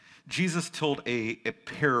Jesus told a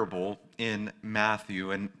parable in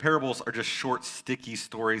Matthew, and parables are just short, sticky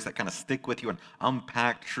stories that kind of stick with you and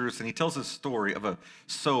unpack truths. And he tells a story of a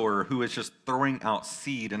sower who is just throwing out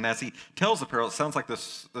seed. And as he tells the parable, it sounds like the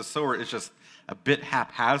sower is just a bit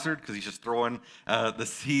haphazard because he's just throwing the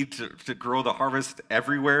seed to grow the harvest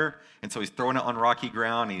everywhere. And so he's throwing it on rocky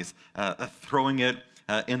ground. He's throwing it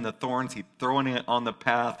in the thorns. He's throwing it on the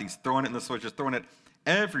path. He's throwing it in the soil, just throwing it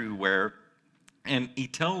everywhere. And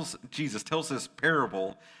Jesus tells this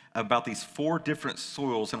parable about these 4 different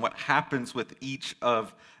soils and what happens with each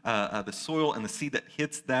of the soil and the seed that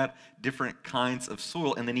hits that different kinds of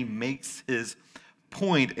soil. And then he makes his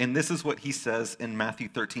point, and this is what he says in Matthew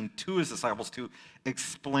 13 to his disciples to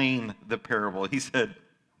explain the parable. He said,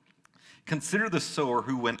 "Consider the sower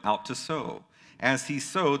who went out to sow. As he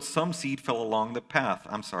sowed, some seed fell along the path."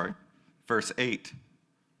 Verse 8.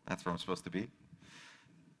 That's where I'm supposed to be.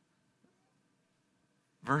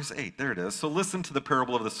 Verse 8, there it is. "So listen to the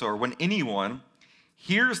parable of the sower. When anyone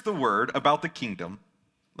hears the word about the kingdom,"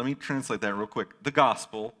 let me translate that real quick, the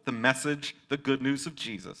gospel, the message, the good news of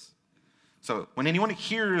Jesus. So when anyone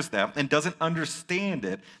hears that and doesn't understand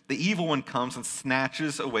it, the evil one comes and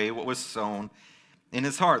snatches away what was sown in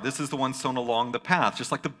his heart. This is the one sown along the path,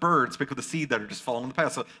 just like the birds pick up the seed that are just falling on the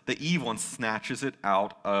path. So the evil one snatches it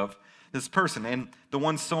out of this person. And the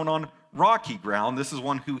one sown on rocky ground, this is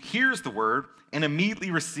one who hears the word and immediately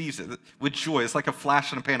receives it with joy. It's like a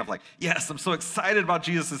flash in a pan of like, yes, I'm so excited about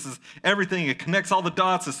Jesus. This is everything. It connects all the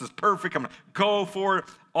dots. This is perfect. I'm going to go for it.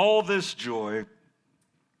 All this joy.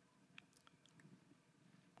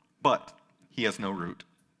 But he has no root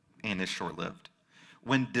and is short-lived.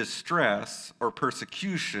 When distress or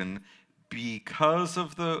persecution because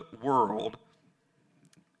of the world,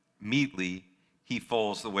 immediately he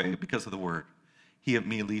falls away because of the word. He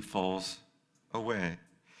immediately falls away.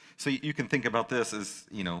 So you can think about this as,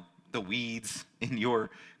 the weeds in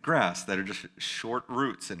your grass that are just short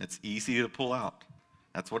roots and it's easy to pull out.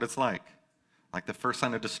 That's what it's like. Like the first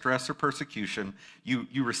sign of distress or persecution,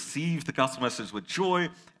 you receive the gospel message with joy,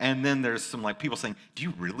 and then there's some people saying, do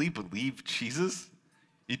you really believe Jesus?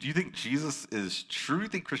 Do you think Jesus is true? Do you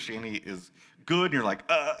think Christianity is good? And you're like,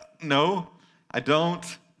 no, I don't.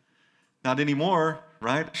 Not anymore,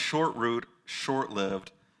 right? Short root,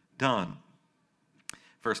 short-lived, done.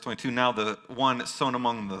 Verse 22, "Now the one sown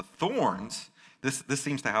among the thorns," this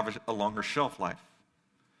seems to have a longer shelf life.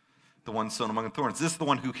 The one sown among the thorns. "This is the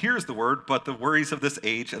one who hears the word, but the worries of this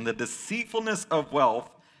age and the deceitfulness of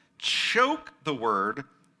wealth choke the word,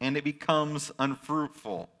 and it becomes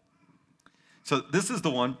unfruitful." So this is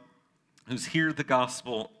the one who's heard the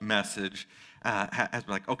gospel message, has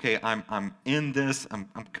been like, okay, I'm in this, I'm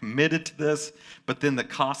committed to this, but then the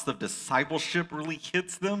cost of discipleship really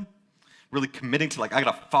hits them. Really committing to I got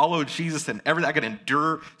to follow Jesus and everything. I got to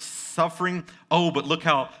endure suffering. Oh, but look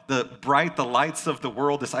how bright the lights of the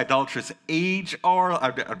world, this idolatrous age are.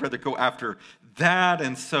 I'd rather go after that.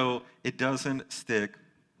 And so it doesn't stick.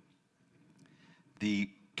 The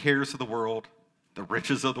cares of the world, the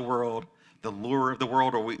riches of the world, the lure of the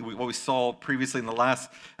world, or what we saw previously in the last,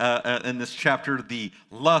 in this chapter, the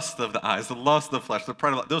lust of the eyes, the lust of the flesh, the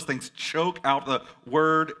pride of life, those things choke out the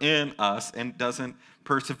word in us and doesn't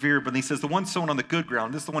persevere. But he says, the one sown on the good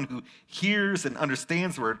ground, this is the one who hears and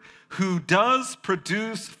understands the word, who does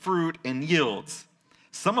produce fruit and yields,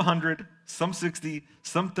 some 100, some 60,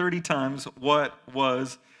 some 30 times what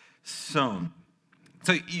was sown.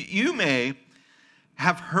 So you may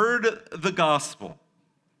have heard the gospel.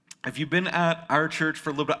 If you've been at our church for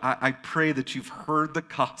a little bit, I pray that you've heard the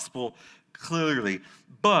gospel clearly.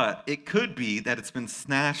 But it could be that it's been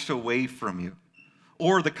snatched away from you.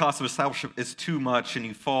 Or the cost of discipleship is too much and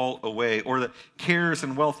you fall away. Or the cares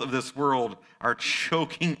and wealth of this world are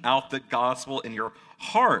choking out the gospel in your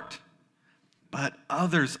heart. But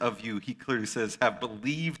others of you, he clearly says, have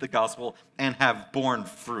believed the gospel and have borne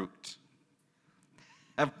fruit.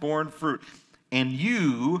 Have borne fruit. And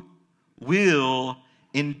you will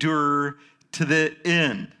endure to the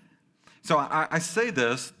end. So I say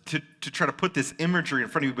this to try to put this imagery in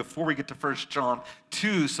front of you before we get to 1 John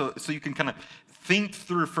 2, so you can kind of think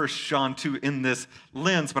through 1 John 2 in this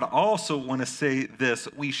lens. But I also want to say this: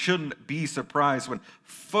 we shouldn't be surprised when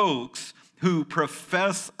folks who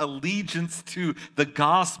profess allegiance to the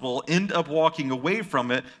gospel end up walking away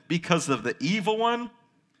from it because of the evil one,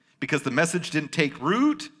 because the message didn't take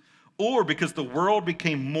root, or because the world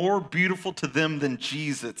became more beautiful to them than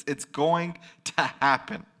Jesus. It's going to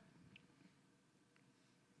happen.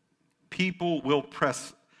 People will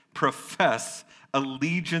profess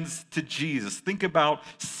allegiance to Jesus. Think about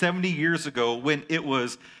 70 years ago when it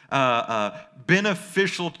was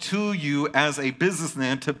beneficial to you as a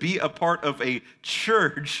businessman to be a part of a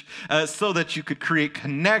church so that you could create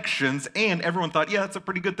connections, and everyone thought, yeah, that's a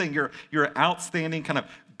pretty good thing. You're an outstanding kind of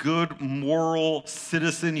good moral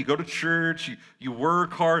citizen. You go to church, you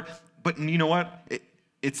work hard, but you know what?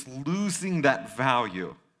 It's losing that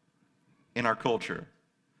value in our culture.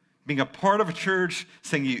 Being a part of a church,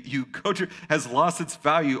 saying you go to, has lost its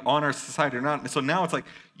value on our society or not. And so now it's like,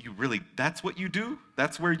 that's what you do?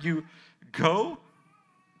 That's where you go?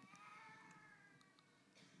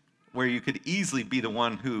 Where you could easily be the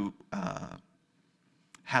one who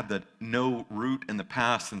had the no root in the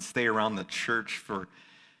past and stay around the church for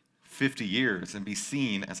 50 years and be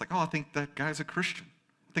seen as like, oh, I think that guy's a Christian.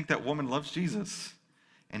 I think that woman loves Jesus.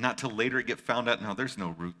 And not till later it get found out, no, there's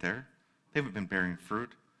no root there. They haven't been bearing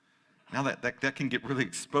fruit. Now that can get really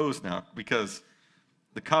exposed now because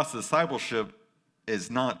the cost of discipleship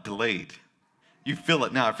is not delayed. You feel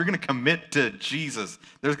it now. If you're going to commit to Jesus,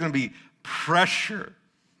 there's going to be pressure.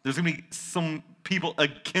 There's going to be some people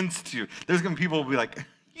against you. There's going to be people who will be like,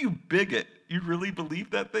 you bigot, you really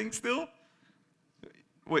believe that thing still?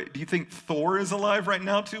 Wait, do you think Thor is alive right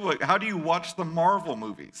now too? Like, how do you watch the Marvel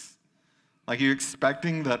movies? Like, are you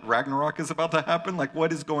expecting that Ragnarok is about to happen? Like,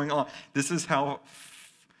 what is going on? This is how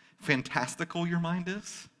fantastical your mind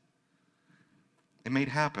is. It may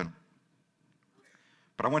happen.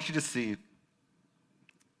 But I want you to see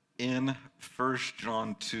in 1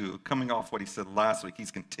 John 2, coming off what he said last week,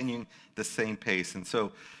 he's continuing the same pace. And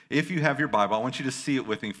so if you have your Bible, I want you to see it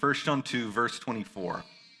with me. 1 John 2, verse 24.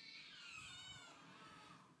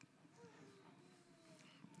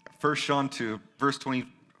 1 John 2, verse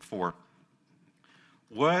 24.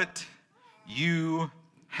 What you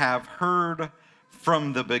have heard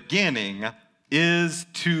from the beginning is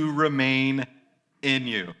to remain in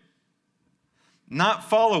you. Not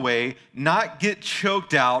fall away, not get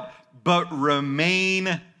choked out, but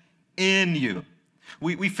remain in you.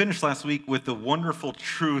 We finished last week with the wonderful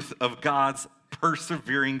truth of God's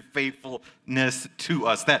persevering faithfulness to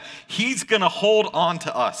us, that he's going to hold on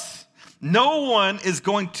to us. No one is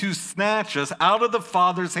going to snatch us out of the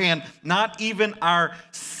Father's hand, not even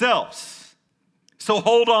ourselves. So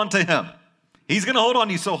hold on to him. He's going to hold on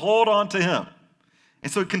to you, so hold on to him.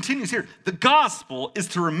 And so it continues here. The gospel is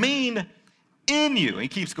to remain in you. And he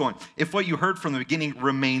keeps going. If what you heard from the beginning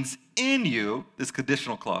remains in you, this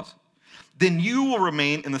conditional clause, then you will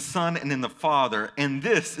remain in the Son and in the Father. And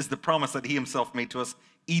this is the promise that he himself made to us,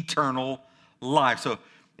 eternal life. So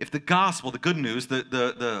if the gospel, the good news,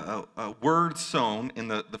 the word sown in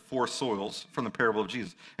the four soils from the parable of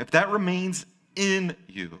Jesus, if that remains in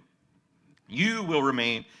you, you will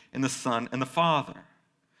remain in the Son and the Father.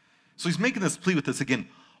 So he's making this plea with us again.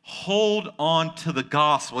 Hold on to the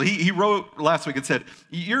gospel. He wrote last week and said,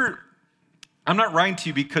 I'm not writing to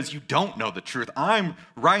you because you don't know the truth. I'm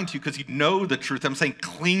writing to you because you know the truth. I'm saying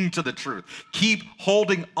cling to the truth. Keep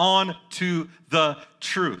holding on to the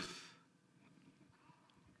truth.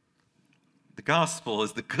 The gospel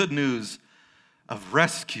is the good news of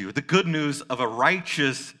rescue, the good news of a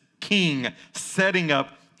righteous king setting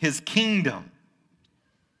up his kingdom.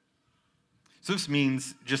 So this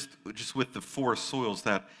means, just with the four soils,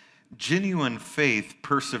 that genuine faith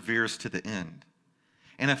perseveres to the end.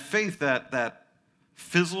 And a faith that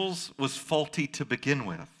fizzles was faulty to begin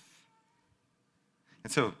with.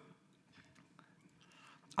 And so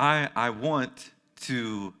I want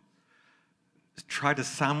to try to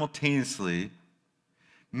simultaneously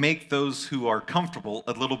make those who are comfortable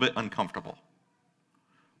a little bit uncomfortable.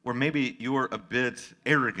 Or maybe you're a bit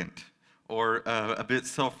arrogant, or a bit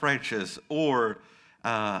self-righteous, or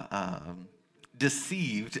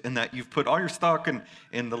deceived in that you've put all your stock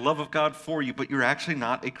in the love of God for you, but you're actually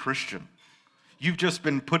not a Christian. You've just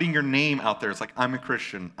been putting your name out there. It's like, I'm a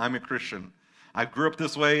Christian. I'm a Christian. I grew up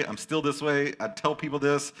this way. I'm still this way. I tell people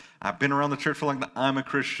this. I've been around the church for long time. I'm a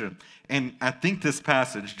Christian. And I think this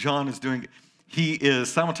passage, John is doing, he is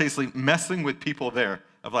simultaneously messing with people there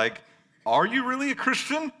of like, are you really a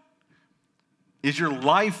Christian? Is your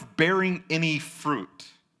life bearing any fruit?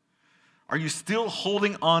 Are you still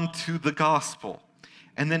holding on to the gospel?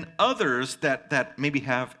 And then others that maybe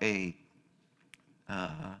have a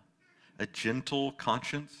gentle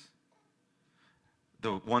conscience,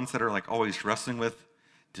 the ones that are like always wrestling with,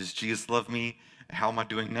 does Jesus love me? How am I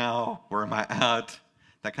doing now? Where am I at?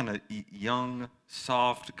 That kind of young,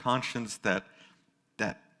 soft conscience that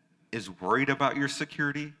is worried about your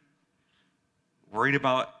security, worried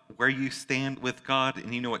about where you stand with God.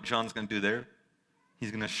 And you know what John's going to do there? He's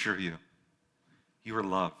going to assure you, you are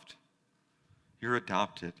loved. You're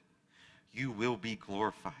adopted. You will be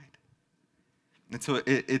glorified. And so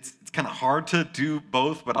it's kind of hard to do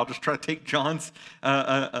both, but I'll just try to take John's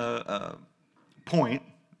point,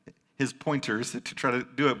 his pointers, to try to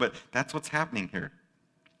do it. But that's what's happening here.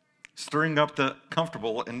 Stirring up the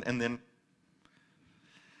comfortable and then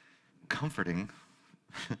comforting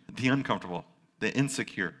the uncomfortable, the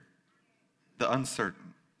insecure, the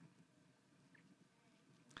uncertain.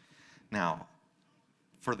 Now,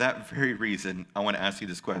 for that very reason, I want to ask you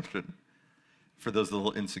this question. For those a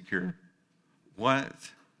little insecure,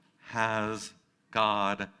 what has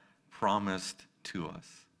God promised to us?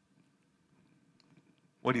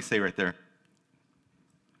 What do you say right there?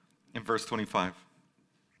 In verse 25.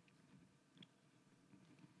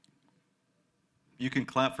 You can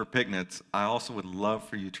clap for picnics. I also would love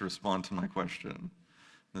for you to respond to my question.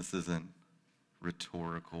 This isn't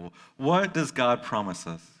rhetorical. What does God promise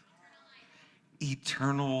us?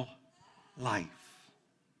 Eternal life.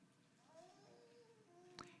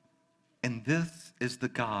 And this is the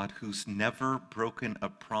God who's never broken a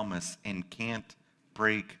promise and can't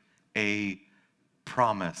break a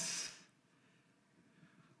promise.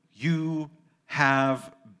 You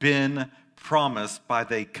have been promised by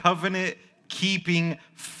the covenant-keeping,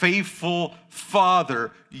 faithful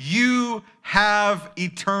Father. You have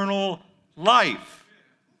eternal life.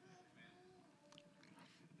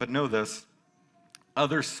 But know this,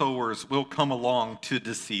 other sowers will come along to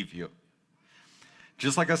deceive you.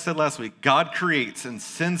 Just like I said last week, God creates and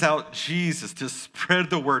sends out Jesus to spread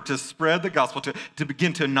the word, to spread the gospel, to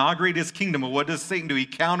begin to inaugurate his kingdom. And what does Satan do? He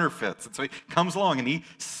counterfeits. And so he comes along and he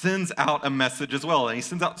sends out a message as well. And he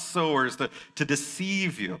sends out sowers to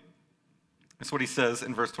deceive you. That's what he says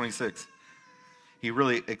in verse 26. He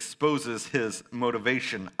really exposes his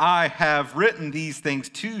motivation. I have written these things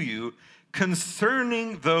to you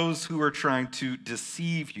concerning those who are trying to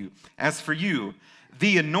deceive you. As for you,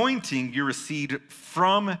 the anointing you received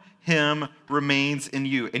from him remains in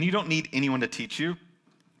you. And you don't need anyone to teach you.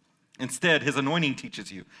 Instead, his anointing teaches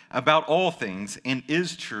you about all things and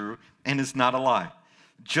is true and is not a lie,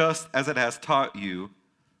 just as it has taught you.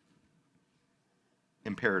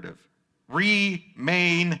 Imperative.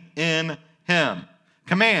 Remain in him.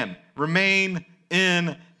 Command. Remain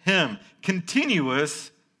in him. Continuous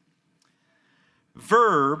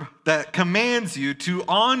verb that commands you to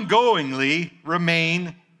ongoingly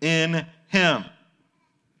remain in him.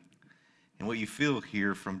 And what you feel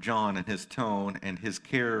here from John and his tone and his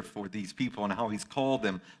care for these people and how he's called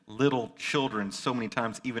them little children so many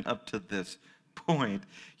times, even up to this point,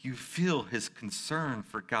 you feel his concern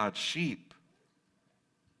for God's sheep.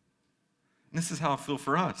 And this is how I feel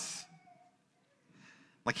for us.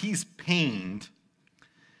 Like he's pained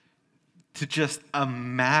to just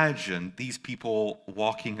imagine these people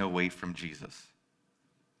walking away from Jesus.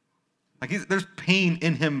 Like there's pain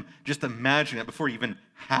in him just imagining it before it even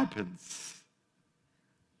happens.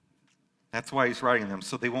 That's why he's writing them,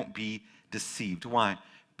 so they won't be deceived. Why?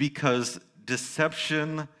 Because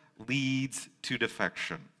deception leads to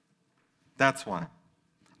defection. That's why.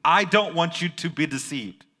 I don't want you to be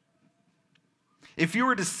deceived. If you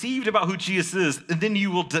are deceived about who Jesus is, then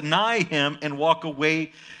you will deny him and walk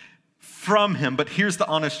away from him. But here's the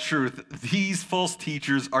honest truth. These false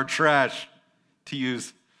teachers are trash, to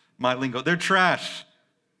use my lingo. They're trash.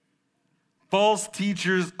 False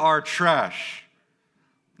teachers are trash.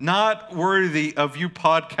 Not worthy of you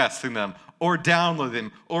podcasting them or downloading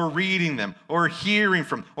them or reading them or hearing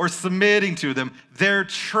from or submitting to them. They're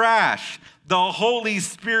trash. The Holy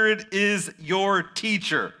Spirit is your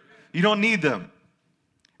teacher. You don't need them.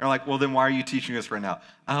 You're like, well, then why are you teaching us right now?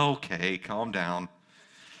 Okay, calm down.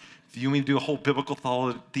 Do you want me to do a whole biblical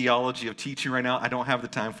theology of teaching right now? I don't have the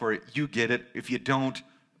time for it. You get it. If you don't,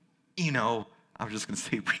 I was just going to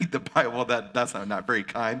say read the Bible. That's not very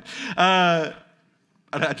kind.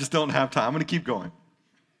 I just don't have time. I'm going to keep going.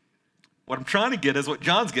 What I'm trying to get is what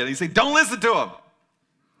John's getting. He's saying, don't listen to him.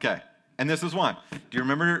 Okay, and this is why. Do you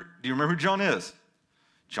remember who John is?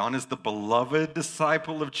 John is the beloved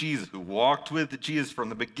disciple of Jesus who walked with Jesus from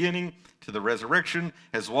the beginning to the resurrection,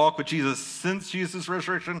 has walked with Jesus since Jesus'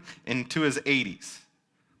 resurrection into his 80s.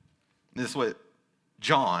 This is what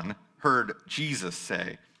John heard Jesus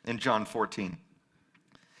say in John 14.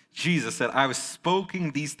 Jesus said, I was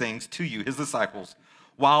speaking these things to you, his disciples,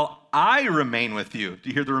 while I remain with you. Do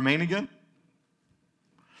you hear the remain again?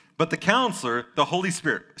 But the counselor, the Holy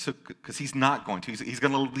Spirit, because he's not going to, he's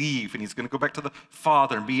going to leave and he's going to go back to the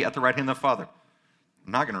Father and be at the right hand of the Father.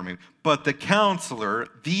 I'm not going to remain. But the counselor,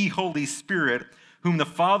 the Holy Spirit, whom the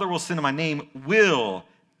Father will send in my name, will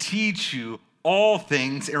teach you all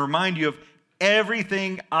things and remind you of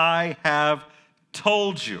everything I have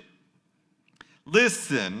told you.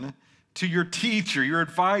 Listen to your teacher, your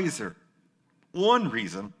advisor. One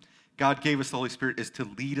reason God gave us the Holy Spirit is to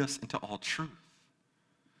lead us into all truth,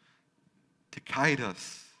 to guide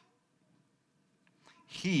us.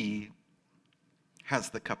 He has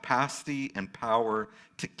the capacity and power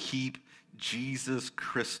to keep Jesus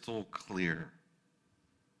crystal clear.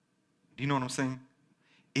 Do you know what I'm saying?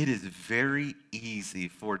 It is very easy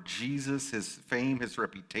for Jesus, his fame, his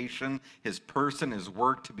reputation, his person, his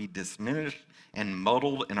work to be diminished and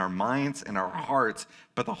muddled in our minds and our hearts.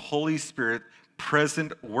 But the Holy Spirit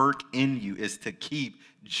present work in you is to keep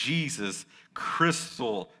Jesus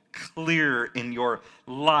crystal clear in your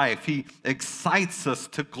life. He excites us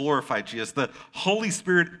to glorify Jesus. The Holy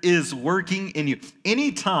Spirit is working in you.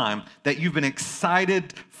 Anytime that you've been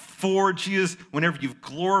excited for Jesus, whenever you've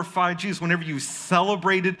glorified Jesus, whenever you've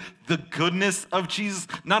celebrated the goodness of Jesus,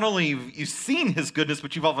 not only have you seen his goodness,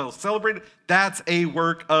 but you've also celebrated, that's a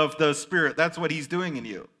work of the Spirit. That's what he's doing in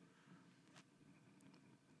you.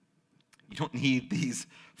 You don't need these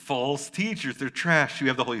false teachers. They're trash. You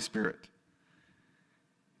have the Holy Spirit.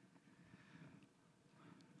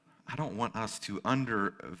 I don't want us to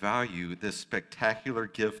undervalue this spectacular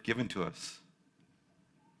gift given to us.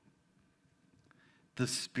 The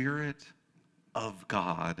Spirit of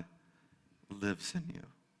God lives in you.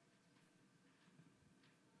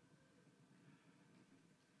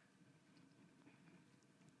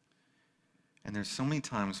 And there's so many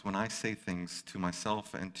times when I say things to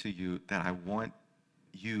myself and to you that I want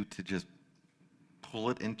you to just pull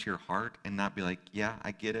it into your heart and not be like, yeah,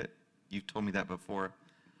 I get it. You've told me that before.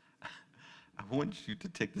 I want you to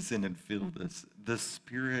take this in and feel this. The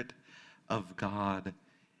Spirit of God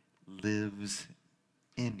lives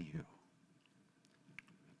in you.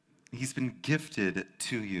 He's been gifted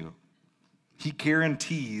to you. He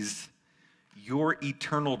guarantees your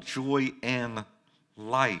eternal joy and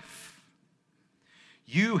life.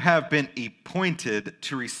 You have been appointed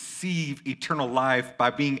to receive eternal life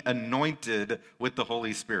by being anointed with the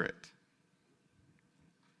Holy Spirit.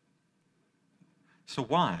 So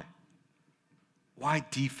why? Why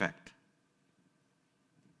defect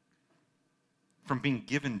from being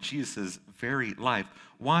given Jesus' very life?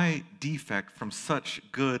 Why defect from such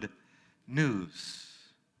good news?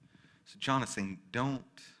 So John is saying, don't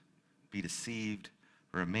be deceived.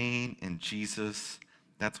 Remain in Jesus.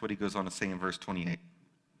 That's what he goes on to say in verse 28.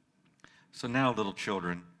 So now, little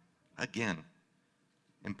children, again,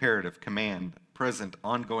 imperative, command, present,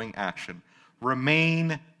 ongoing action.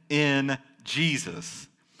 Remain in Jesus,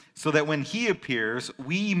 so that when he appears,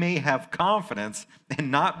 we may have confidence and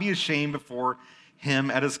not be ashamed before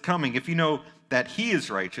him at his coming. If you know that he is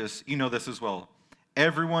righteous, you know this as well.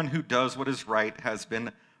 Everyone who does what is right has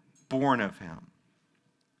been born of him.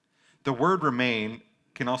 The word remain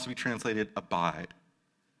can also be translated abide.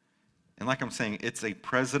 And like I'm saying, it's a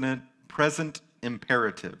present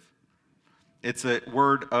imperative. It's a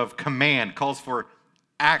word of command, calls for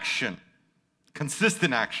action,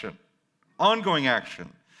 consistent action, ongoing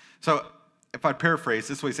action. So if I paraphrase,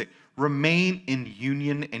 this way, say, remain in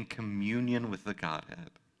union and communion with the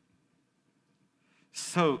Godhead.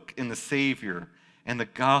 Soak in the Savior and the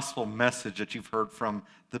gospel message that you've heard from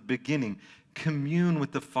the beginning. Commune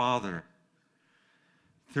with the Father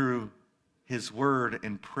through his word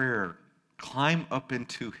and prayer. Climb up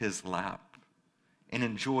into his lap and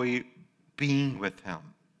enjoy being with him.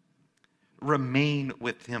 Remain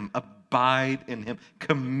with him. Abide in him.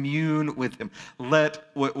 Commune with him. Let,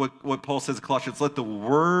 what Paul says in Colossians, let the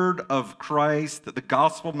word of Christ, the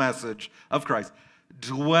gospel message of Christ,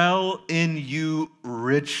 dwell in you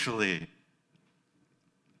richly.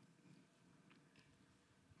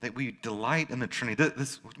 That we delight in the Trinity.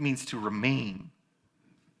 This means to remain.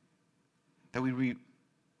 That we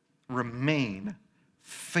remain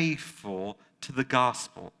faithful to the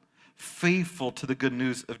gospel, faithful to the good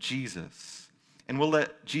news of Jesus. And we'll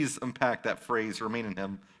let Jesus unpack that phrase, remain in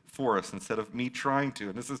him, for us instead of me trying to.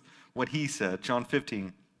 And this is what he said, John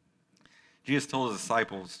 15. Jesus told his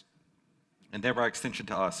disciples, and thereby extension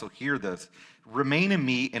to us, so hear this, remain in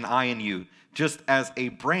me and I in you, just as a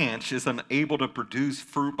branch is unable to produce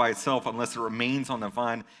fruit by itself unless it remains on the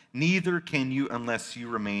vine, neither can you unless you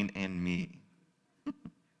remain in me.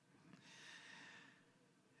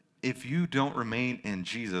 If you don't remain in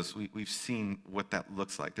Jesus, we've seen what that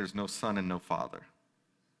looks like. There's no Son and no Father.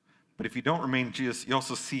 But if you don't remain in Jesus, you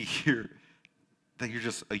also see here that you're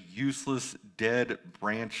just a useless, dead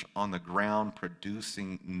branch on the ground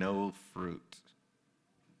producing no fruit.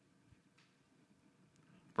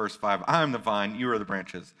 Verse 5, I am the vine, you are the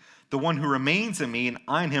branches. The one who remains in me and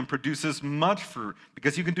I in him produces much fruit,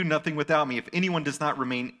 because you can do nothing without me. If anyone does not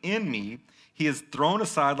remain in me, he is thrown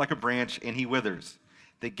aside like a branch and he withers.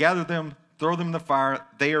 They gather them, throw them in the fire,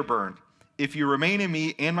 they are burned. If you remain in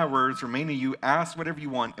me and my words remain in you, ask whatever you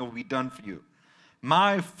want, it will be done for you.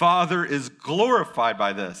 My Father is glorified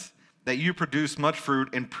by this, that you produce much fruit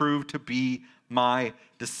and prove to be my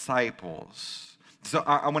disciples. So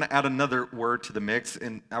I want to add another word to the mix,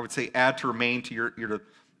 and I would say add to remain to your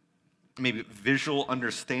maybe visual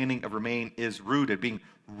understanding of remain is rooted, being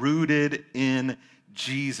rooted in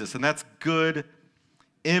Jesus. And that's good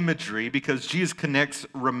imagery because Jesus connects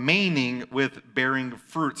remaining with bearing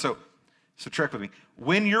fruit. So track with me.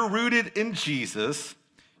 When you're rooted in Jesus,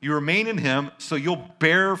 you remain in him, so you'll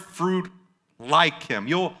bear fruit like him.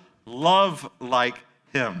 You'll love like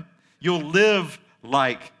him. You'll live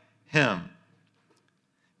like him.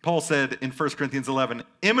 Paul said in 1 Corinthians 11,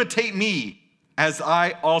 imitate me as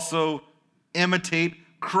I also imitate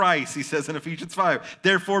Christ, he says in Ephesians 5.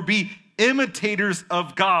 Therefore, be imitators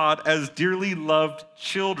of God as dearly loved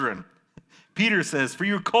children. Peter says, for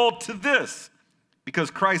you're called to this, because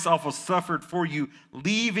Christ also suffered for you,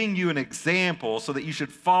 leaving you an example so that you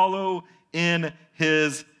should follow in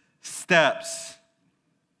his steps.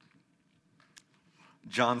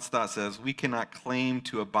 John Stott says, we cannot claim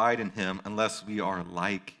to abide in him unless we are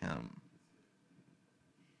like him.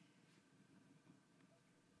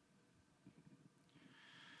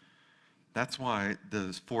 That's why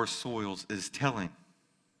the four soils is telling.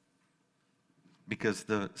 Because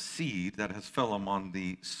the seed that has fell among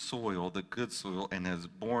the soil, the good soil, and has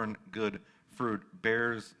borne good fruit,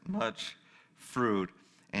 bears much fruit.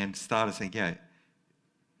 And Stott is saying,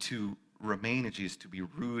 to remain in Jesus, to be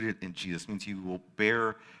rooted in Jesus, means you will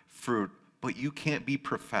bear fruit, but you can't be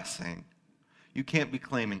professing. You can't be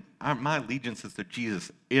claiming, my allegiance is to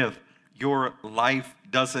Jesus, if your life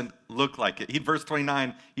doesn't look like it. In verse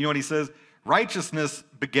 29, you know what he says? Righteousness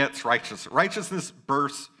begets righteousness. Righteousness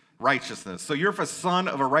births righteousness. So you're a son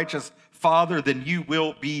of a righteous father, then you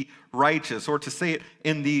will be righteous. Or to say it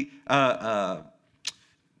in the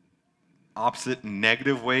opposite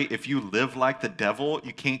negative way, if you live like the devil,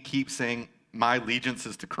 you can't keep saying, my allegiance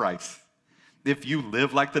is to Christ. If you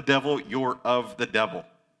live like the devil, you're of the devil.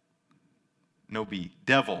 No B,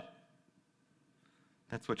 devil.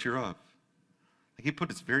 That's what you're of. Like he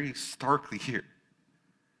put it very starkly here.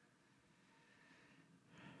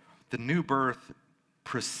 The new birth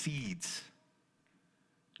precedes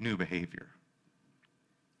new behavior.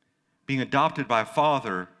 Being adopted by a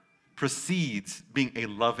father precedes being a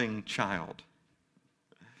loving child.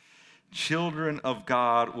 Children of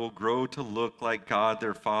God will grow to look like God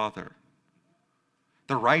their Father.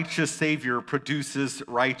 The righteous Savior produces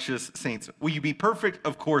righteous saints. Will you be perfect?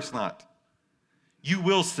 Of course not. You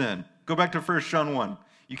will sin. Go back to 1 John 1.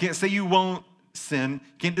 You can't say you won't sin.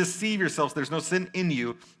 You can't deceive yourselves. There's no sin in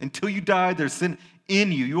you. Until you die, there's sin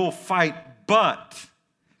in you. You will fight, but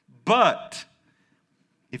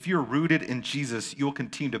if you're rooted in Jesus, you'll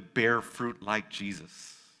continue to bear fruit like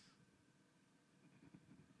Jesus.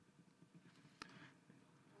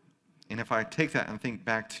 And if I take that and think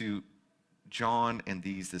back to John and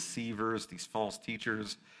these deceivers, these false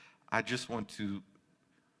teachers, I just want to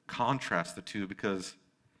contrast the two because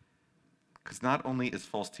not only is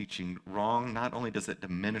false teaching wrong, not only does it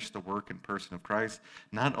diminish the work and person of Christ,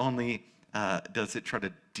 not only does it try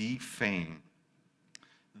to defame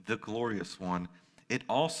the glorious one, it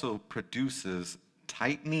also produces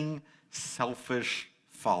tightening, selfish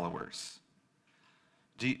followers.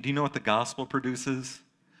 Do you know what the gospel produces?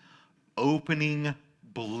 Opening,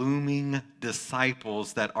 blooming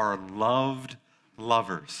disciples that are loved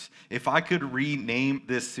lovers. If I could rename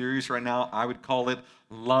this series right now, I would call it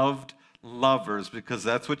Loved Lovers, because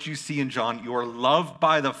that's what you see in John. You are loved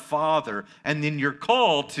by the Father, and then you're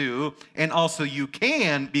called to, and also you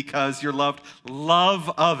can, because you're loved,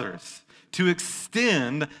 love others. To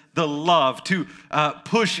extend the love, to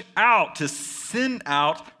push out, to send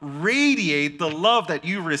out, radiate the love that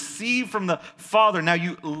you receive from the Father. Now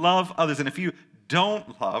you love others, and if you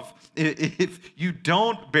don't love, if you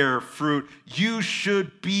don't bear fruit, you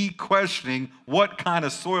should be questioning, what kind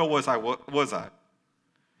of soil was I?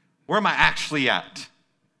 Where am I actually at?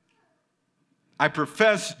 I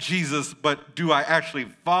profess Jesus, but do I actually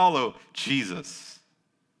follow Jesus?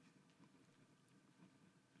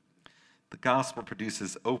 The gospel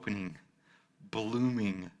produces opening,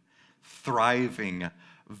 blooming, thriving,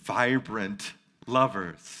 vibrant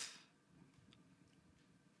lovers.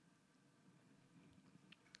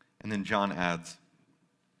 And then John adds,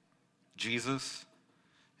 Jesus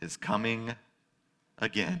is coming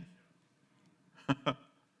again.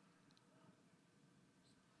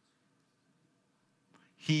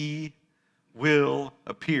 he will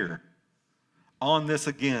appear on this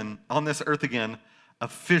earth again,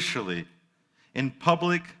 officially, in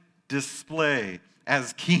public display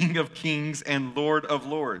as King of Kings and Lord of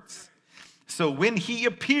Lords. So when he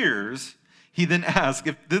appears, he then asks,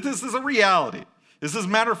 if this is a reality, this is a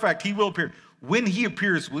matter of fact, he will appear. When he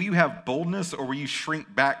appears, will you have boldness or will you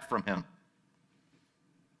shrink back from him?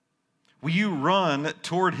 Will you run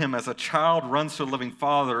toward him as a child runs to a loving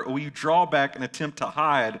father, or will you draw back and attempt to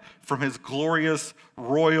hide from his glorious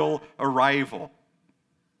royal arrival?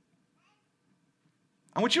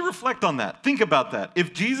 I want you to reflect on that. Think about that.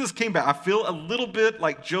 If Jesus came back, I feel a little bit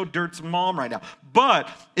like Joe Dirt's mom right now, but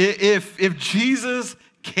if Jesus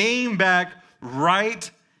came back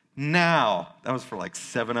right now, that was for like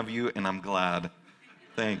 7 of you, and I'm glad.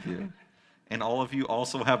 Thank you. And all of you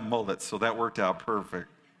also have mullets, so that worked out perfect.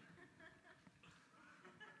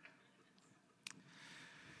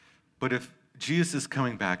 But if Jesus is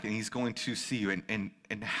coming back and he's going to see you,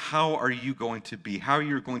 and how are you going to be? How are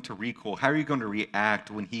you going to recoil? How are you going to react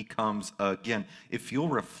when he comes again? If you'll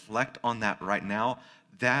reflect on that right now,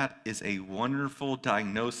 that is a wonderful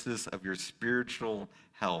diagnosis of your spiritual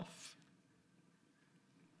health.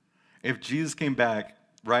 If Jesus came back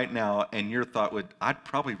right now and your thought I'd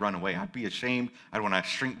probably run away. I'd be ashamed. I'd want to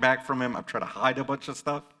shrink back from him. I'd try to hide a bunch of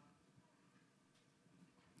stuff.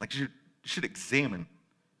 Like you should examine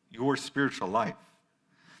your spiritual life.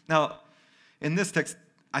 Now, in this text,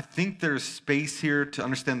 I think there's space here to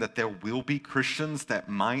understand that there will be Christians that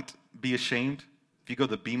might be ashamed. If you go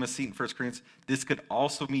to the Bema seat in 1 Corinthians, this could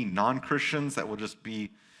also mean non-Christians that will just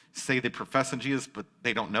say they profess in Jesus, but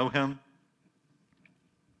they don't know him.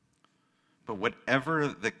 But whatever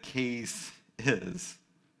the case is,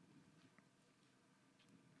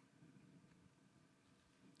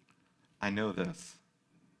 I know this.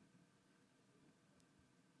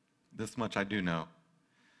 This much I do know.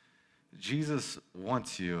 Jesus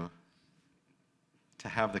wants you to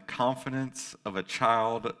have the confidence of a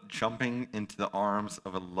child jumping into the arms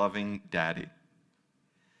of a loving daddy.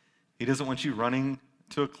 He doesn't want you running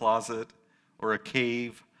to a closet or a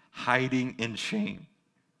cave, hiding in shame.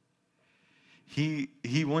 He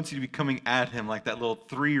wants you to be coming at him like that little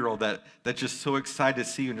 3-year-old that's just so excited to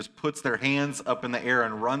see you and just puts their hands up in the air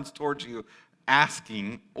and runs towards you,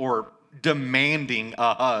 asking or demanding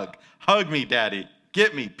a hug. Hug me, Daddy.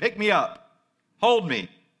 Get me. Pick me up. Hold me.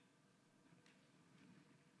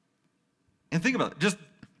 And think about it. Just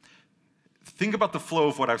think about the flow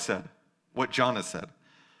of what I've said, what John has said.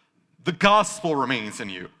 The gospel remains in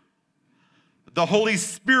you. The Holy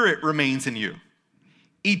Spirit remains in you.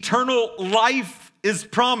 Eternal life is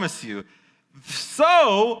promised you.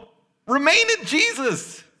 So, remain in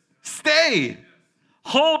Jesus. Stay.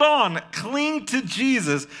 Hold on, cling to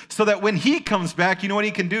Jesus so that when he comes back, you know what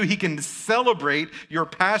he can do? He can celebrate your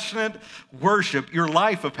passionate worship, your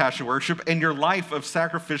life of passionate worship, and your life of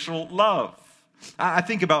sacrificial love. I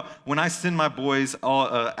think about when I send my boys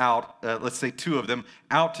out, let's say 2 of them,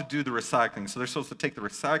 out to do the recycling. So they're supposed to take the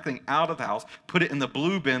recycling out of the house, put it in the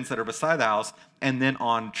blue bins that are beside the house, and then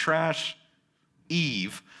on trash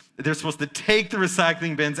eve, they're supposed to take the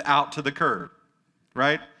recycling bins out to the curb,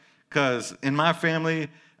 right? Because in my family,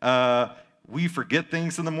 we forget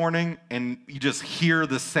things in the morning, and you just hear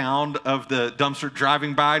the sound of the dumpster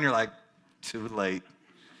driving by, and you're like, too late.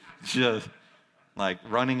 Just like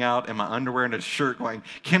running out in my underwear and a shirt going,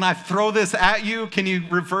 can I throw this at you? Can you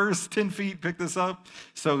reverse 10 feet, pick this up?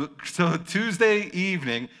 So Tuesday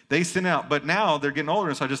evening, they send out, but now they're getting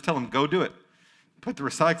older, so I just tell them, go do it. Put the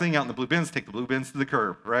recycling out in the blue bins, take the blue bins to the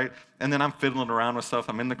curb, right? And then I'm fiddling around with stuff.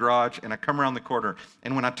 I'm in the garage, and I come around the corner.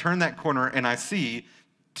 And when I turn that corner and I see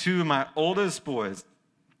 2 of my oldest boys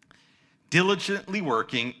diligently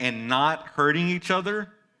working and not hurting each other,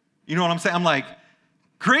 you know what I'm saying? I'm like,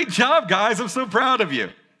 great job, guys. I'm so proud of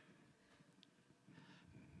you.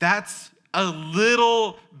 That's a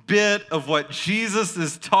little bit of what Jesus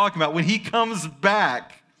is talking about. When he comes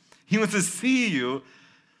back, he wants to see you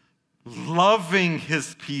loving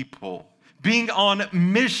his people, being on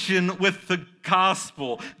mission with the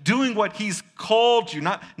gospel, doing what he's called you,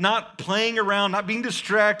 not playing around, not being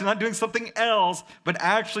distracted, not doing something else, but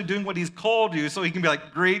actually doing what he's called you so he can be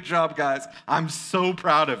like, great job, guys. I'm so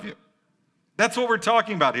proud of you. That's what we're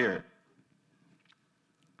talking about here.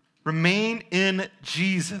 Remain in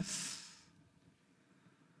Jesus.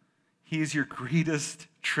 He is your greatest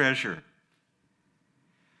treasure.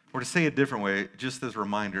 Or to say it a different way, just as a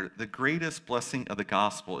reminder, the greatest blessing of the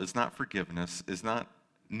gospel is not forgiveness, is not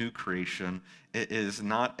new creation, it is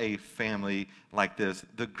not a family like this.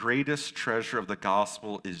 The greatest treasure of the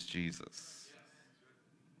gospel is Jesus.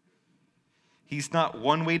 He's not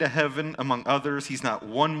one way to heaven among others. He's not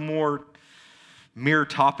one more mere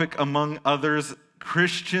topic among others.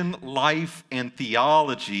 Christian life and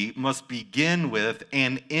theology must begin with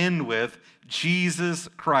and end with Jesus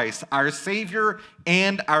Christ, our Savior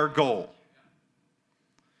and our goal.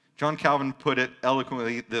 John Calvin put it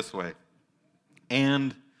eloquently this way,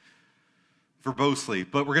 and verbosely,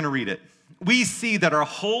 but we're going to read it. We see that our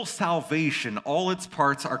whole salvation, all its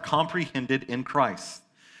parts, are comprehended in Christ.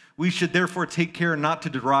 We should therefore take care not to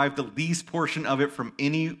derive the least portion of it from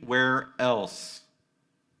anywhere else.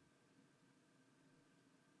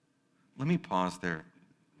 Let me pause there.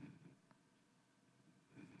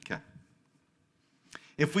 Okay.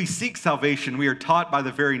 If we seek salvation, we are taught by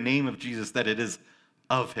the very name of Jesus that it is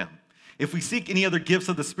of him. If we seek any other gifts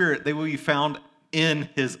of the Spirit, they will be found in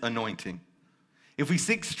his anointing. If we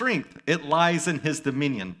seek strength, it lies in his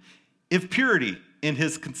dominion. If purity, in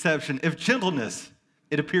his conception. If gentleness,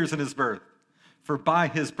 it appears in his birth. For by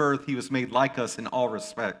his birth he was made like us in all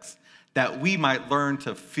respects, that we might learn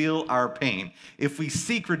to feel our pain. If we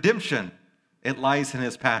seek redemption, it lies in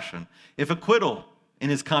his passion. If acquittal, in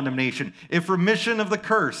his condemnation. If remission of the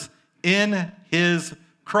curse, in his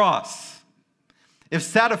cross. If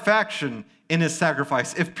satisfaction, in his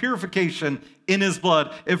sacrifice. If purification, in his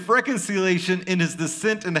blood. If reconciliation, in his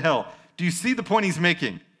descent into hell. Do you see the point he's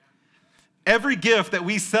making? Every gift that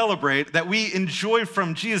we celebrate, that we enjoy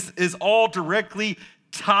from Jesus, is all directly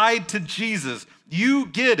tied to Jesus. You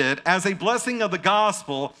get it as a blessing of the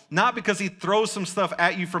gospel, not because he throws some stuff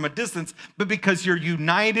at you from a distance, but because you're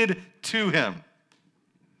united to him.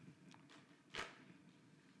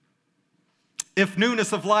 If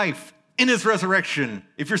newness of life, in his resurrection.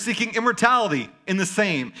 If you're seeking immortality, in the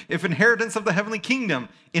same. If inheritance of the heavenly kingdom,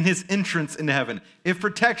 in his entrance into heaven. If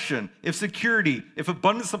protection, if security, if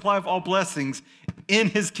abundant supply of all blessings, in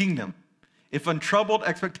his kingdom. If untroubled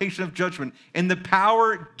expectation of judgment, and the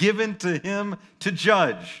power given to him to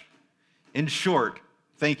judge. In short,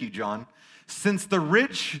 thank you, John, since the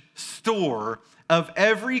rich store of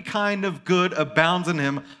every kind of good abounds in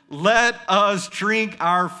him, let us drink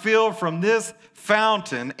our fill from this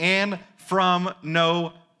fountain and from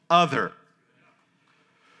no other.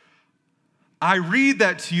 I read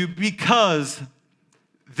that to you because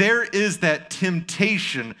there is that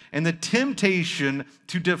temptation, and the temptation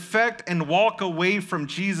to defect and walk away from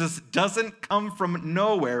Jesus doesn't come from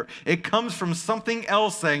nowhere. It comes from something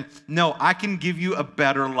else saying, no, I can give you a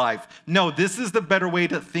better life. No, this is the better way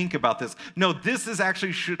to think about this. No, this is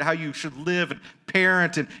actually how you should live and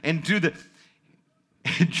parent and do the.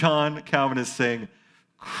 And John Calvin is saying,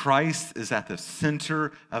 Christ is at the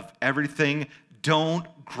center of everything. Don't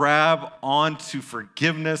grab onto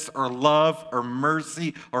forgiveness or love or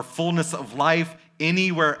mercy or fullness of life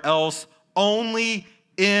anywhere else. Only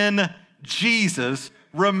in Jesus.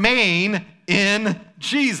 Remain in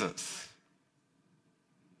Jesus.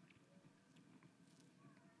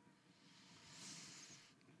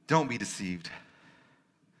 Don't be deceived.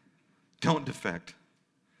 Don't defect.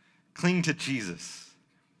 Cling to Jesus.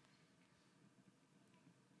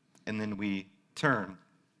 And then we turn.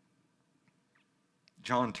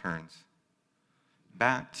 John turns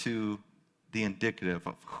back to the indicative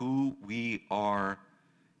of who we are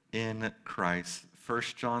in Christ. 1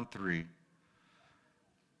 John 3.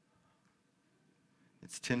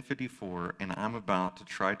 It's 10:54, and I'm about to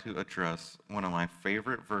try to address one of my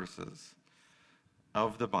favorite verses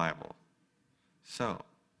of the Bible. So,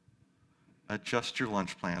 adjust your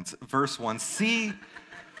lunch plans. Verse 1, see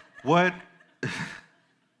what...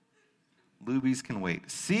 Lubies can wait.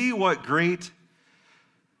 See what great...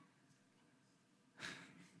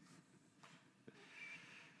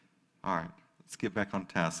 All right, let's get back on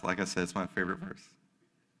task. Like I said, it's my favorite verse.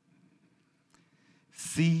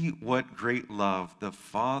 See what great love the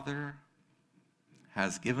Father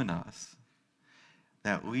has given us,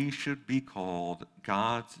 that we should be called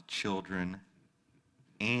God's children,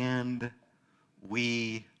 and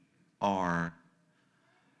we are.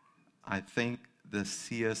 I thank the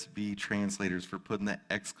CSB translators for putting that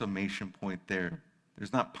exclamation point there.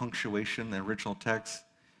 There's not punctuation in the original text.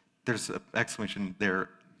 There's an exclamation there,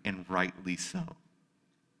 and rightly so.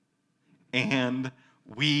 And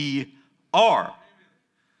we are.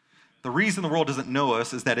 The reason the world doesn't know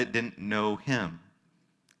us is that it didn't know him.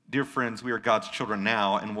 Dear friends, we are God's children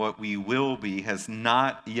now, and what we will be has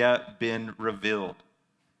not yet been revealed.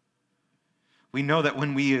 We know that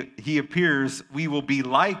when he appears, we will be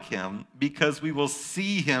like him because we will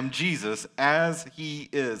see him, Jesus, as he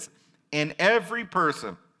is. And every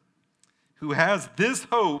person who has this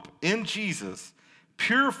hope in Jesus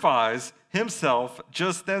purifies himself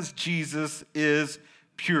just as Jesus is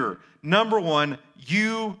pure. Number one,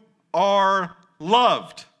 you are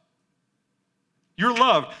loved. You're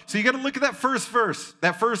loved. So you got to look at that first verse,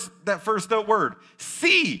 that first word.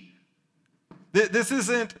 See. This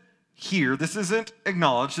isn't hear. This isn't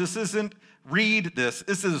acknowledge. This isn't read this.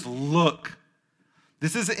 This is look.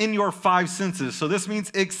 This is in your five senses. So this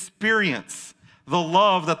means experience the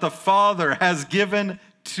love that the Father has given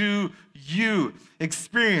to you.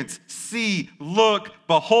 Experience, see, look,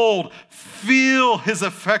 behold, feel his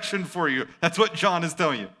affection for you. That's what John is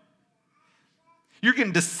telling you. You're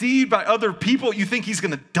getting deceived by other people. You think he's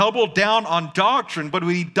going to double down on doctrine, but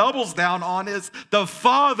what he doubles down on is the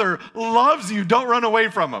Father loves you. Don't run away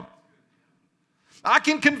from him. I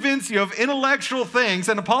can convince you of intellectual things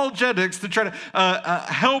and apologetics to try to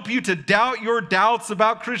help you to doubt your doubts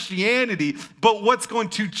about Christianity, but what's going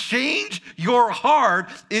to change your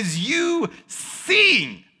heart is you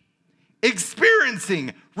seeing,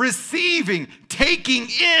 experiencing, receiving, taking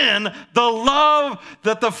in the love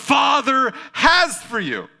that the Father has for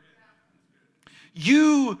you.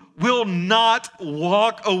 You will not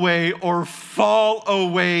walk away or fall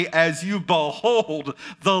away as you behold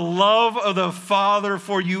the love of the Father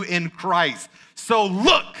for you in Christ. So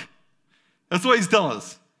look. That's what he's telling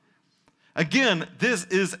us. Again, this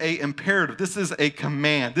is an imperative. This is a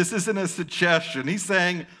command. This isn't a suggestion. He's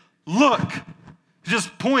saying, look.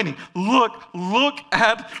 Just pointing, look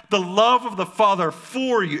at the love of the Father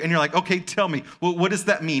for you. And you're like, okay, tell me, well, what does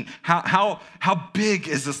that mean? How big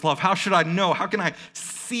is this love? How should I know? How can I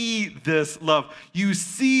see this love? You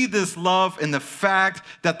see this love in the fact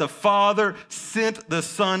that the Father sent the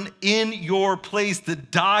Son in your place to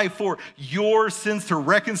die for your sins, to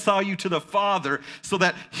reconcile you to the Father, so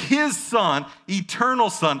that his Son,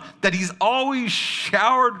 eternal Son, that he's always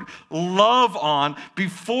showered love on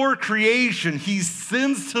before creation, he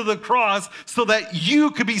sends to the cross so that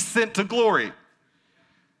you could be sent to glory.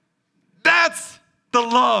 That's the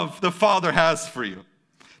love the Father has for you.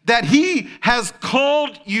 That he has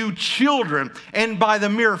called you children, and by the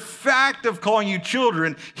mere fact of calling you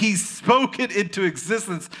children, he spoke it into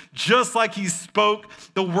existence, just like he spoke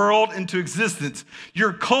the world into existence.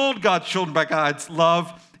 You're called God's children by God's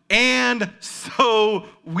love, and so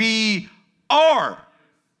we are.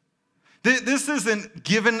 This isn't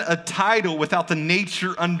given a title without the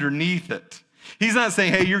nature underneath it. He's not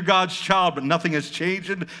saying, hey, you're God's child, but nothing has changed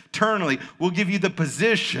internally. We'll give you the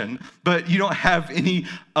position, but you don't have any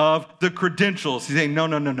of the credentials. He's saying,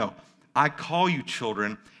 no. I call you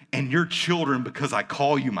children, and you're children because I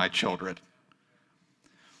call you my children.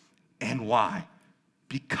 And why?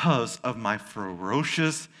 Because of my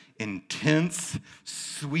ferocious, intense,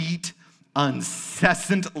 sweet,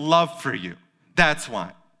 incessant love for you. That's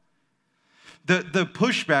why. The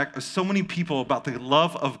pushback of so many people about the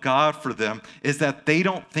love of God for them is that they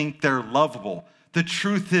don't think they're lovable. The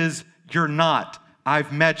truth is, you're not.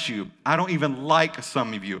 I've met you. I don't even like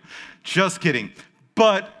some of you. Just kidding.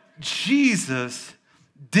 But Jesus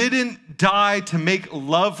didn't die to make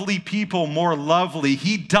lovely people more lovely.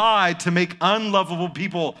 He died to make unlovable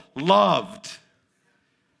people loved.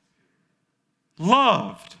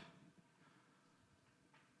 Loved.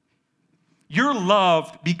 You're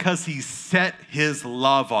loved because he set his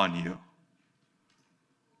love on you.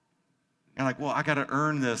 You're like, well, I got to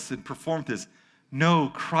earn this and perform this.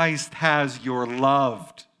 No, Christ has your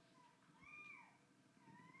loved.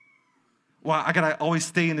 Well, I got to always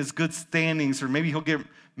stay in his good standings, or maybe he'll get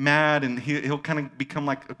mad and he'll kind of become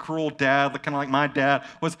like a cruel dad, kind of like my dad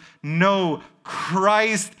was. No,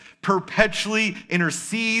 Christ perpetually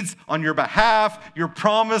intercedes on your behalf, your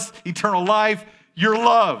promise, eternal life. You're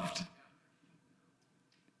loved.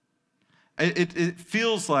 It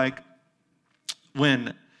feels like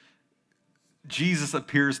when Jesus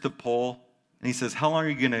appears to Paul and he says, how long are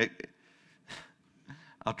you going to,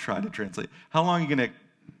 I'll try to translate, how long are you going to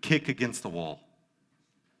kick against the wall?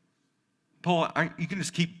 Paul, you can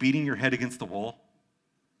just keep beating your head against the wall?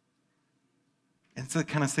 And it's the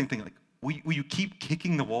kind of same thing, like, will you keep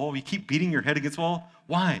kicking the wall? Will you keep beating your head against the wall?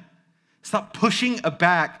 Why? Stop pushing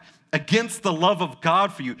back against the love of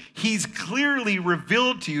God for you. He's clearly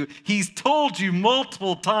revealed to you. He's told you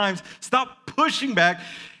multiple times. Stop pushing back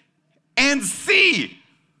and see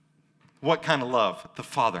what kind of love the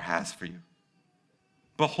Father has for you.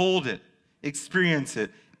 Behold it, experience it,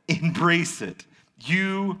 embrace it.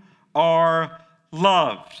 You are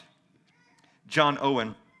loved. John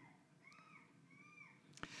Owen,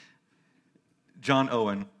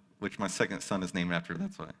 which my second son is named after,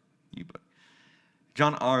 that's why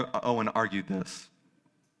John Owen argued this: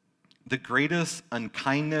 the greatest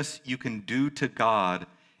unkindness you can do to God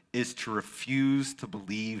is to refuse to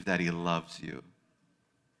believe that he loves you.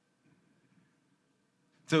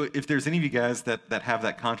 So if there's any of you guys that have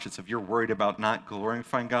that conscience, if you're worried about not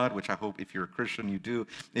glorifying God, which I hope if you're a Christian you do,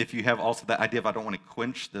 if you have also that idea of I don't want to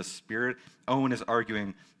quench the Spirit, Owen is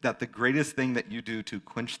arguing that the greatest thing that you do to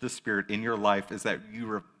quench the Spirit in your life is that you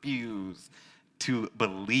refuse to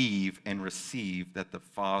believe and receive that the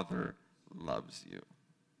Father loves you.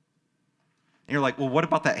 And you're like, well, what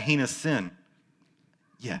about that heinous sin?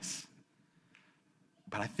 Yes.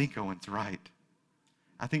 But I think Owen's right.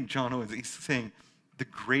 I think John Owens, he's saying the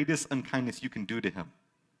greatest unkindness you can do to him.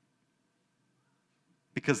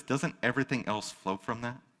 Because doesn't everything else flow from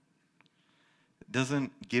that?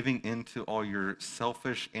 Doesn't giving into all your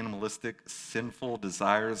selfish, animalistic, sinful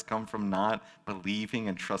desires come from not believing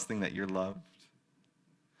and trusting that you're loved?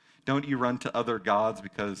 Don't you run to other gods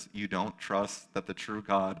because you don't trust that the true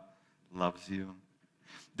God loves you?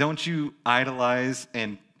 Don't you idolize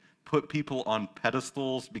and put people on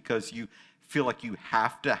pedestals because you feel like you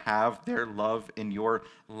have to have their love in your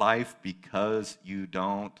life because you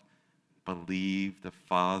don't believe the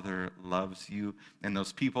Father loves you? And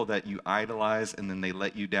those people that you idolize and then they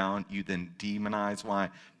let you down, you then demonize. Why?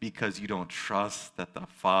 Because you don't trust that the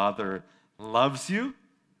Father loves you.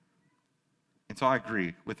 And so I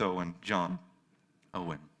agree with Owen.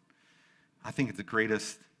 I think it's the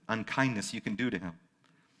greatest unkindness you can do to him.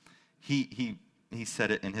 He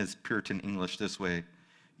said it in his Puritan English this way: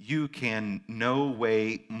 you can no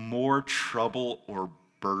way more trouble or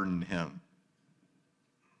burden him.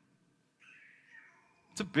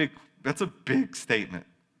 That's a big statement.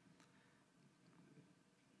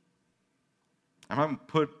 I haven't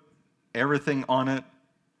put everything on it.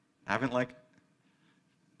 I haven't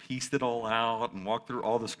pieced it all out and walked through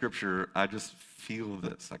all the scripture. I just feel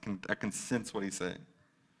this. I can sense what he's saying.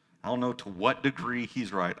 I don't know to what degree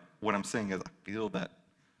he's right. What I'm saying is I feel that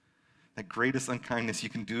the greatest unkindness you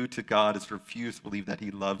can do to God is refuse to believe that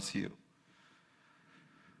he loves you.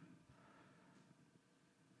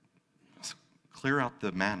 So clear out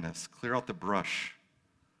the madness, clear out the brush,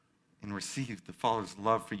 and receive the Father's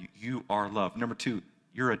love for you. You are loved. Number 2,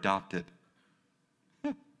 you're adopted.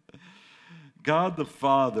 God the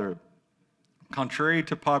Father, contrary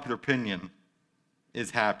to popular opinion,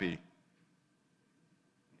 is happy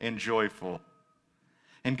and joyful.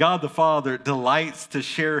 And God the Father delights to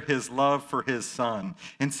share his love for his Son.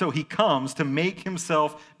 And so he comes to make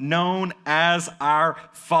himself known as our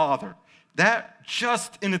Father. That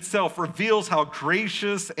just in itself reveals how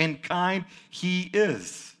gracious and kind he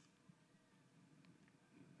is.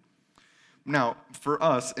 Now, for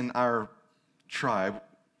us in our tribe,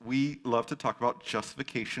 we love to talk about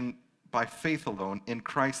justification by faith alone, in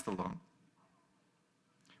Christ alone.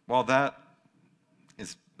 While that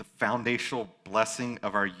is the foundational blessing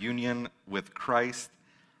of our union with Christ,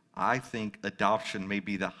 I think adoption may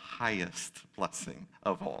be the highest blessing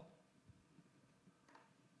of all.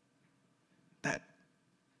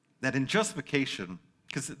 That in justification,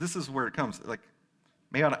 because this is where it comes,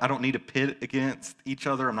 maybe I don't need to pit against each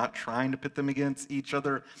other. I'm not trying to pit them against each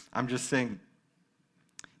other. I'm just saying,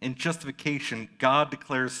 in justification, God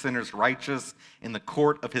declares sinners righteous in the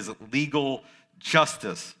court of his legal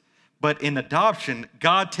justice. But in adoption,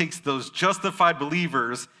 God takes those justified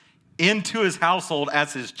believers into his household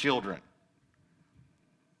as his children.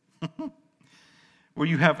 Where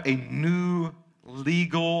you have a new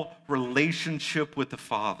legal relationship with the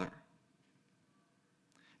Father.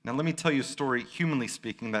 Now, let me tell you a story, humanly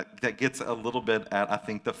speaking, that gets a little bit at, I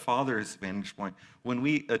think, the Father's vantage point. When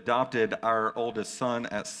we adopted our oldest son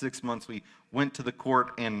at 6 months, we went to the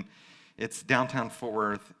court, and it's downtown Fort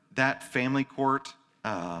Worth. That family court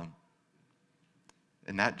and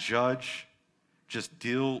that judge just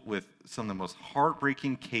deal with some of the most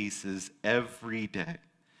heartbreaking cases every day.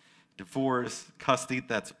 Divorce, custody,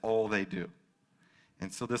 that's all they do.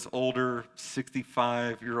 And so this older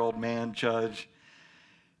 65-year-old man judge,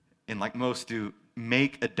 and like most do,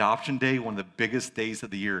 make adoption day one of the biggest days of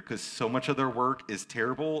the year because so much of their work is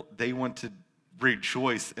terrible. They want to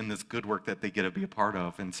rejoice in this good work that they get to be a part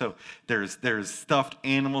of. And so there's stuffed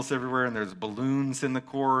animals everywhere, and there's balloons in the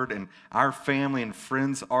court, and our family and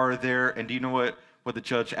friends are there. And do you know what the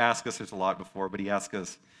judge asked us? There's a lot before, but he asked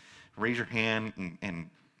us, raise your hand and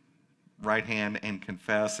right hand and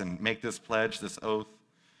confess and make this pledge, this oath.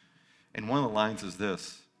 And one of the lines is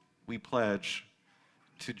this: we pledge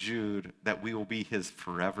to Jude that we will be his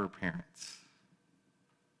forever parents,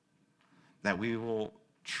 that we will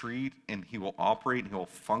treat and he will operate and he will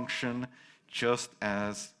function just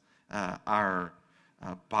as our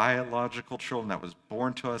biological children that was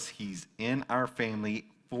born to us. He's in our family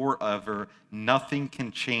forever. Nothing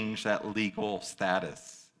can change that legal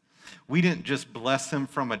status. We didn't just bless him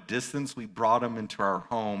from a distance, we brought him into our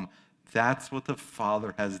home. That's what the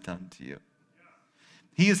Father has done to you.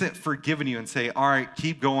 He hasn't forgiven you and say, all right,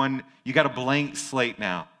 keep going. You got a blank slate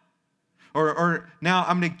now. Or now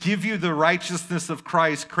I'm going to give you the righteousness of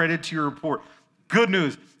Christ, credit to your report. Good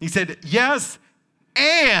news. He said, yes,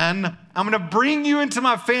 and I'm going to bring you into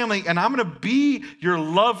my family, and I'm going to be your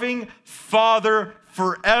loving Father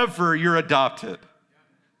forever. You're adopted.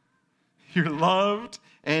 You're loved,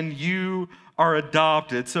 and you are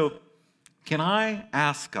adopted. So can I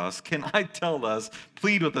ask us, can I tell us,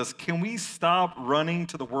 plead with us, can we stop running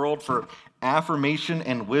to the world for affirmation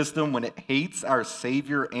and wisdom when it hates our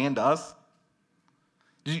Savior and us?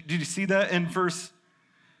 Did you see that in verse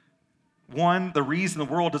 1? The reason the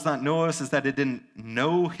world does not know us is that it didn't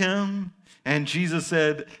know him. And Jesus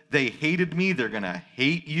said, they hated me, they're going to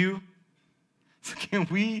hate you. So can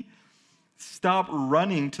we stop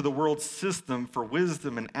running to the world system for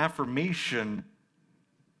wisdom and affirmation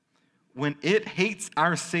when it hates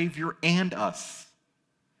our Savior and us?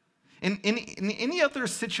 In any other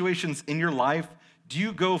situations in your life, do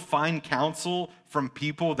you go find counsel from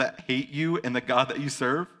people that hate you and the God that you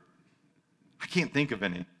serve? I can't think of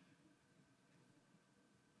any.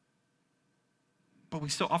 But we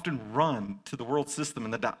so often run to the world system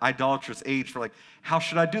in the idolatrous age for how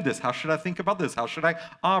should I do this? How should I think about this? How should I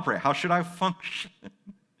operate? How should I function?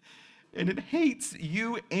 And it hates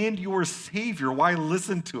you and your Savior. Why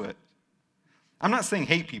listen to it? I'm not saying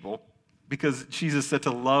hate people, because Jesus said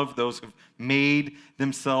to love those who've made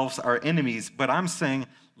themselves our enemies. But I'm saying,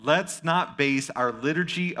 let's not base our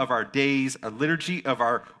liturgy of our days, our liturgy of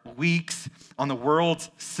our weeks on the world's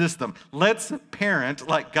system. Let's parent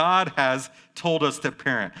like God has told us to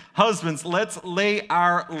parent. Husbands, let's lay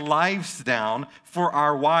our lives down for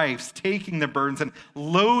our wives, taking the burdens and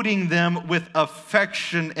loading them with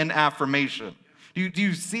affection and affirmation. Do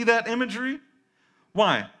you see that imagery?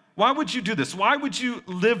 Why? Why would you do this? Why would you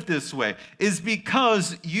live this way? Is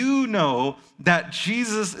because you know that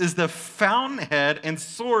Jesus is the fountainhead and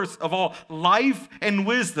source of all life and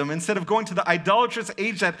wisdom. Instead of going to the idolatrous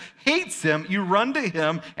age that hates him, you run to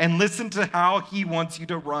him and listen to how he wants you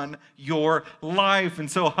to run your life.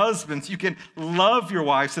 And so husbands, you can love your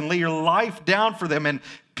wives and lay your life down for them and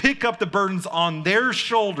pick up the burdens on their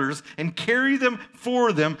shoulders and carry them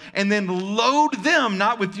for them, and then load them,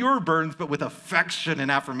 not with your burdens, but with affection and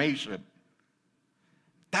affirmation.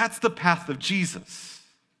 That's the path of Jesus.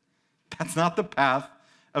 That's not the path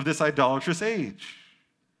of this idolatrous age.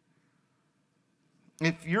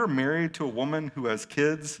 If you're married to a woman who has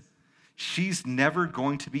kids, she's never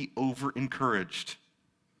going to be over-encouraged.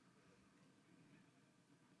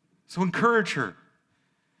 So encourage her.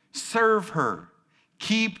 Serve her.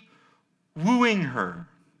 Keep wooing her.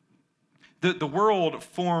 The world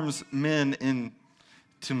forms men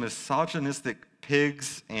into misogynistic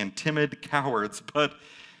pigs and timid cowards, but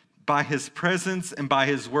by his presence and by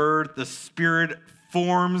his word, the Spirit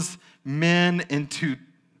forms men into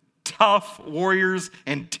tough warriors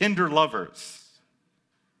and tender lovers.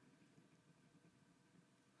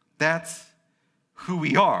 That's who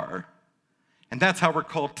we are, and that's how we're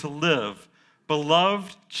called to live.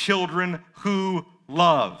 Beloved children who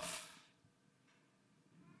love.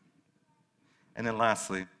 And then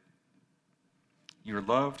lastly, you're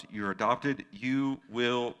loved, you're adopted, you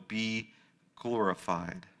will be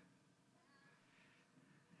glorified.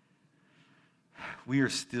 We are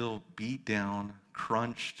still beat down,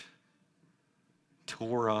 crunched,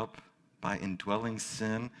 tore up by indwelling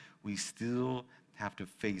sin. We still have to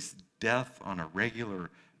face death on a regular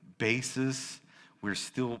basis. We're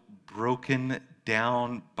still broken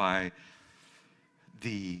down by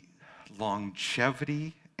the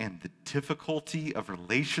longevity and the difficulty of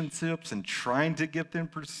relationships and trying to get them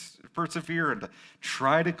persevere and to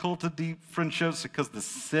try to cultivate friendships because the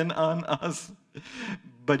sin on us.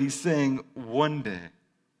 But he's saying one day,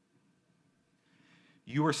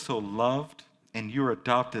 you are so loved and you're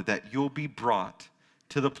adopted that you'll be brought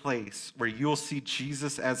to the place where you'll see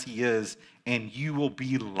Jesus as he is, and you will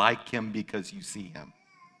be like him because you see him.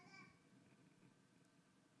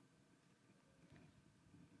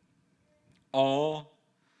 All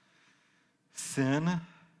sin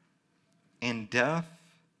and death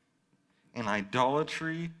and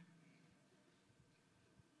idolatry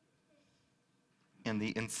and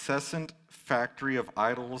the incessant factory of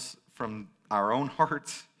idols from our own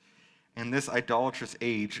hearts and this idolatrous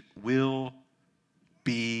age will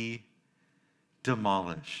be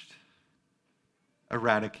demolished,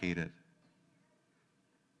 eradicated.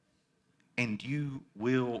 And you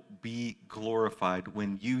will be glorified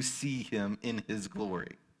when you see him in his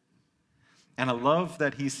glory. And I love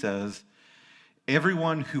that he says,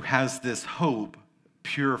 everyone who has this hope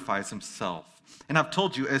purifies himself. And I've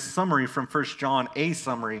told you, a summary from 1 John, a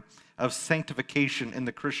summary of sanctification in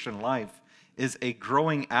the Christian life is a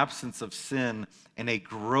growing absence of sin and a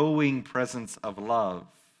growing presence of love.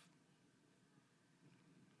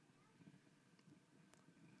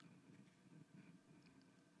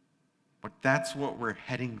 But that's what we're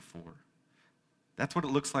heading for. That's what it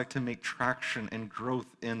looks like to make traction and growth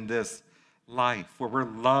in this life, where we're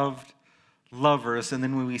loved lovers, and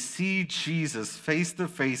then when we see Jesus face to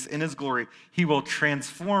face in his glory, he will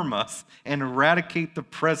transform us and eradicate the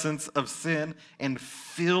presence of sin and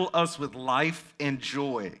fill us with life and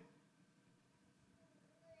joy.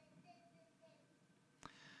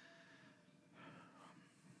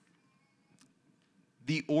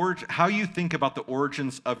 How you think about the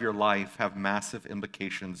origins of your life have massive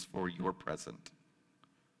implications for your present.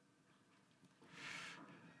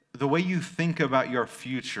 The way you think about your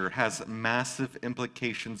future has massive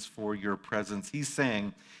implications for your presence. He's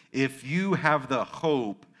saying, if you have the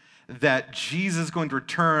hope that Jesus is going to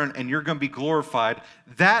return and you're going to be glorified,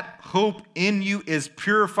 that hope in you is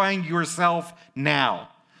purifying yourself now.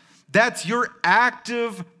 That's your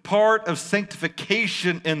active part of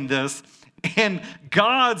sanctification in this. And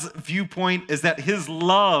God's viewpoint is that his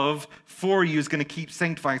love for you is going to keep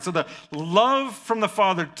sanctifying. So the love from the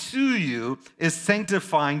Father to you is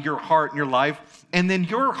sanctifying your heart and your life. And then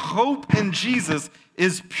your hope in Jesus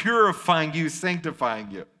is purifying you, sanctifying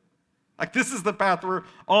you. Like, this is the path we're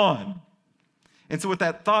on. And so with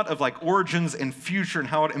that thought of like origins and future and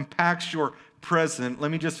how it impacts your present, let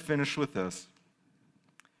me just finish with this.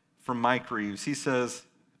 From Mike Reeves, he says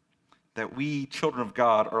that we, children of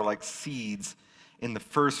God, are like seeds in the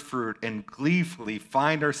first fruit and gleefully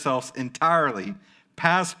find ourselves entirely,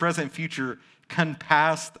 past, present, future,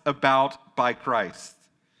 compassed about by Christ.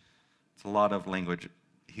 It's a lot of language.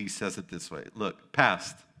 He says it this way. Look,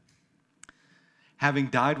 past. Having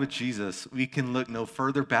died with Jesus, we can look no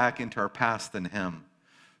further back into our past than him.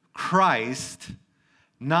 Christ,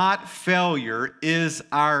 not failure, is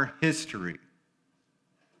our history.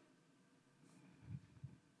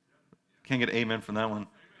 Can't get amen from that one.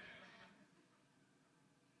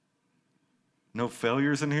 No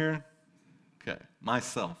failures in here? Okay,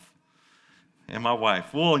 myself and my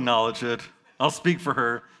wife. We'll acknowledge it. I'll speak for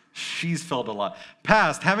her. She's failed a lot.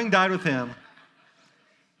 Past, having died with him,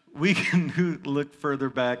 we can look further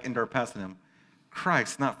back into our past than him.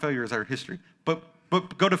 Christ, not failure, is our history.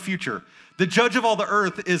 But go to future. The judge of all the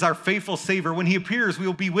earth is our faithful Savior. When he appears, we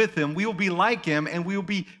will be with him. We will be like him, and we will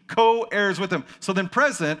be co-heirs with him. So then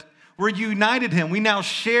present, we're united him. We now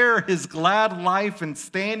share his glad life and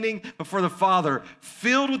standing before the Father.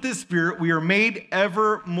 Filled with his Spirit, we are made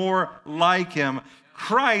ever more like him.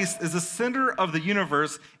 Christ is the center of the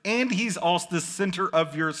universe, and he's also the center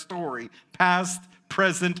of your story, past,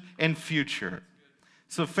 present, and future.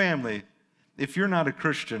 So family, if you're not a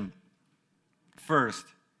Christian, first,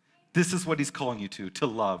 this is what he's calling you to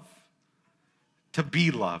love, to be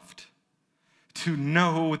loved, to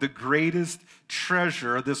know the greatest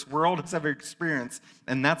treasure this world has ever experienced.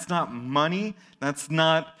 And that's not money, that's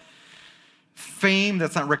not fame,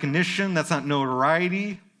 that's not recognition, that's not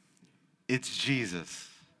notoriety. It's Jesus.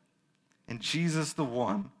 And Jesus, the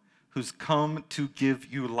one who's come to give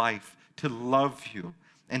you life, to love you.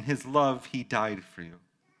 And his love, he died for you.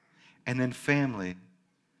 And then family,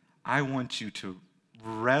 I want you to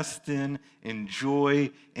rest in,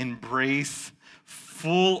 enjoy, embrace,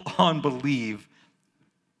 full on believe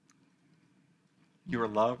you're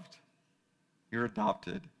loved, you're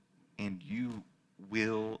adopted, and you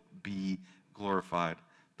will be glorified.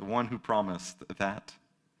 The one who promised that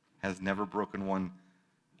has never broken one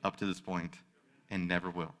up to this point and never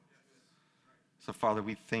will. So Father,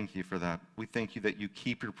 we thank you for that. We thank you that you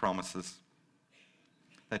keep your promises,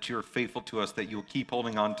 that you are faithful to us, that you will keep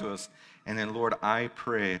holding on to us. And then Lord, I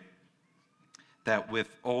pray that with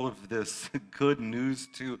all of this good news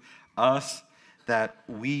to us, that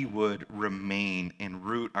we would remain and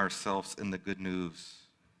root ourselves in the good news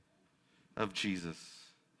of Jesus.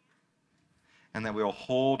 And that we'll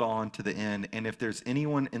hold on to the end. And if there's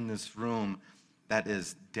anyone in this room that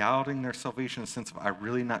is doubting their salvation in the sense of, I'm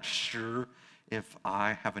really not sure if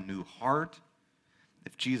I have a new heart,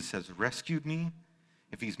 if Jesus has rescued me,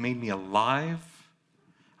 if he's made me alive,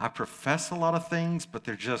 I profess a lot of things, but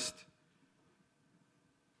there's just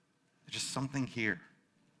something here.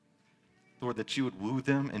 Lord, that you would woo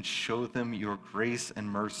them and show them your grace and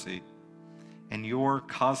mercy. And your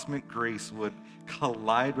cosmic grace would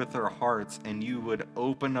collide with their hearts, and you would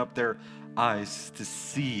open up their eyes to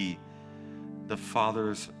see the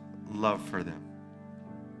Father's love for them.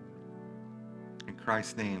 In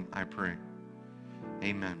Christ's name, I pray.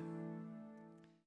 Amen.